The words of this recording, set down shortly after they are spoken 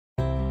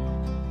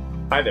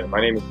Hi there,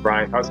 my name is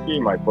Brian Husky.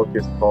 My book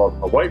is called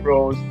A White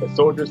Rose, A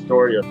Soldier's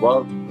Story of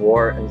Love,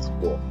 War, and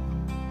School.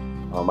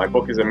 My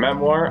book is a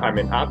memoir. I'm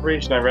an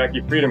Operation Iraqi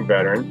Freedom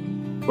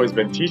veteran who has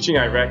been teaching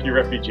Iraqi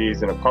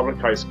refugees in a public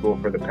high school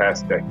for the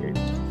past decade.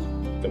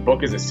 The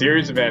book is a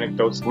series of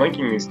anecdotes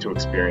linking these two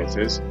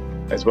experiences,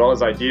 as well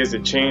as ideas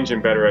that change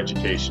and better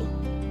education.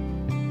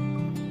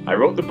 I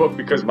wrote the book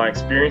because my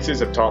experiences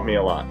have taught me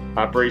a lot.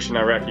 Operation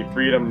Iraqi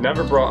Freedom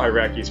never brought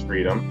Iraqis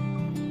freedom,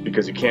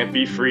 because you can't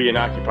be free and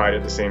occupied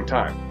at the same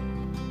time.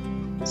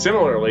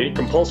 Similarly,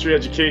 compulsory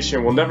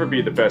education will never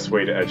be the best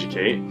way to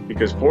educate,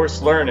 because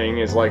forced learning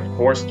is like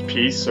forced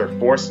peace or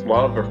forced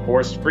love or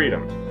forced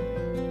freedom.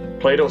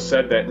 Plato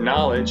said that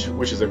knowledge,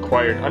 which is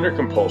acquired under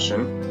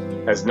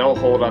compulsion, has no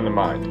hold on the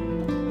mind.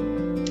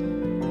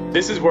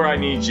 This is where I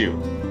need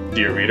you,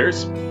 dear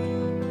readers.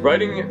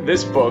 Writing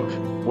this book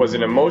was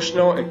an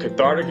emotional and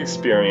cathartic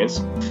experience,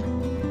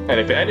 and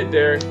if it ended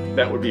there,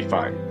 that would be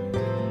fine.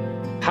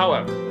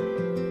 However,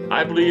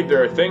 I believe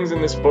there are things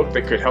in this book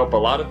that could help a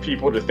lot of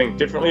people to think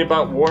differently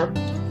about war,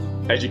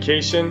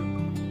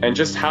 education, and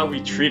just how we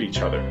treat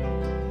each other.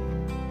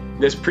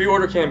 This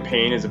pre-order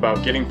campaign is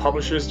about getting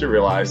publishers to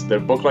realize that a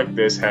book like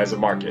this has a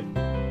market.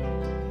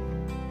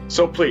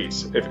 So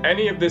please, if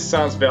any of this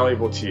sounds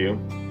valuable to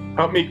you,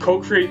 help me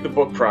co-create the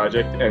book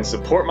project and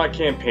support my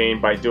campaign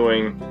by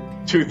doing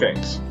two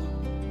things.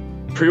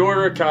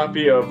 Pre-order a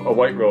copy of A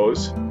White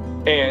Rose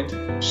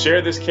and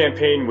share this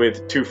campaign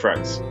with 2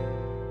 friends.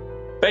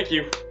 Thank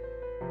you.